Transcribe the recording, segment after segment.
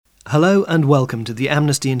Hello and welcome to the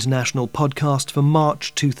Amnesty International podcast for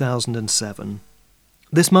March 2007.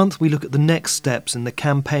 This month we look at the next steps in the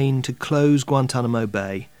campaign to close Guantanamo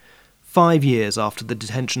Bay. 5 years after the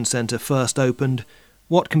detention centre first opened,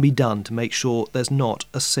 what can be done to make sure there's not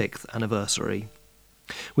a 6th anniversary?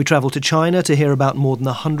 We travel to China to hear about more than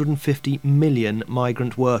 150 million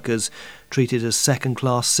migrant workers treated as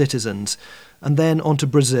second-class citizens, and then on to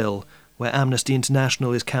Brazil, where Amnesty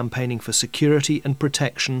International is campaigning for security and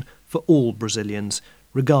protection for all Brazilians,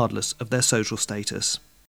 regardless of their social status.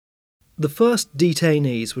 The first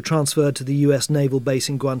detainees were transferred to the US naval base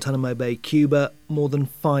in Guantanamo Bay, Cuba, more than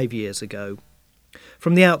 5 years ago.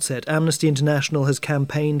 From the outset, Amnesty International has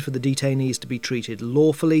campaigned for the detainees to be treated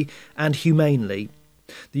lawfully and humanely.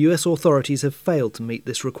 The US authorities have failed to meet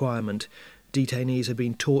this requirement. Detainees have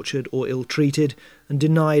been tortured or ill-treated and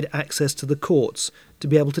denied access to the courts to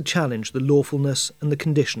be able to challenge the lawfulness and the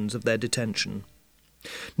conditions of their detention.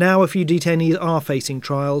 Now a few detainees are facing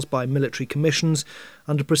trials by military commissions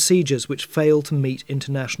under procedures which fail to meet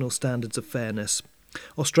international standards of fairness.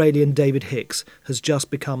 Australian David Hicks has just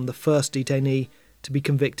become the first detainee to be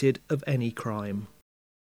convicted of any crime.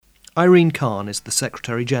 Irene Khan is the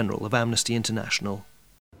Secretary-General of Amnesty International.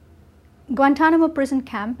 Guantanamo prison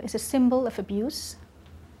camp is a symbol of abuse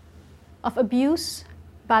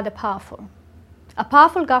by the powerful. A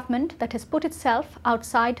powerful government that has put itself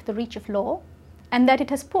outside the reach of law and that it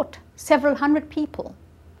has put several hundred people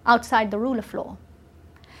outside the rule of law.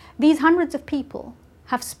 These hundreds of people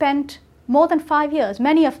have spent more than 5 years,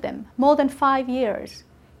 many of them more than 5 years,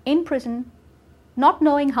 in prison, not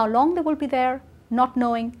knowing how long they will be there, not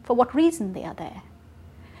knowing for what reason they are there.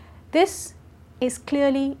 This is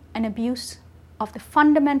clearly an abuse of the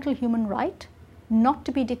fundamental human right not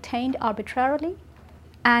to be detained arbitrarily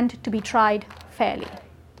and to be tried fairly.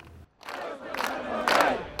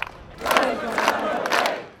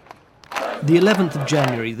 The 11th of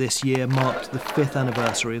January this year marked the 5th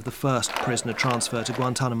anniversary of the first prisoner transfer to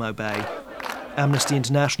Guantanamo Bay. Amnesty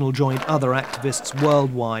International joined other activists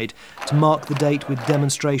worldwide to mark the date with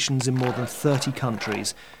demonstrations in more than 30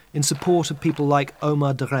 countries in support of people like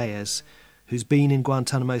Omar de Reyes, who's been in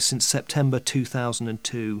Guantanamo since September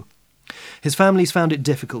 2002. His family's found it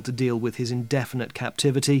difficult to deal with his indefinite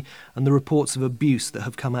captivity and the reports of abuse that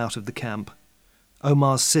have come out of the camp.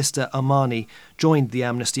 Omar's sister Amani joined the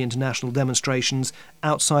Amnesty International demonstrations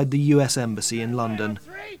outside the US Embassy in London,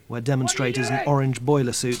 where demonstrators in orange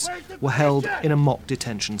boiler suits were held in a mock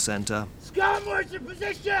detention centre. Scum, where's your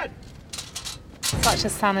position? Such a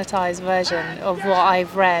sanitised version of what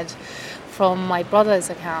I've read from my brother's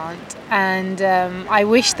account, and I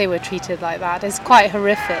wish they were treated like that. It's quite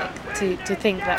horrific to think that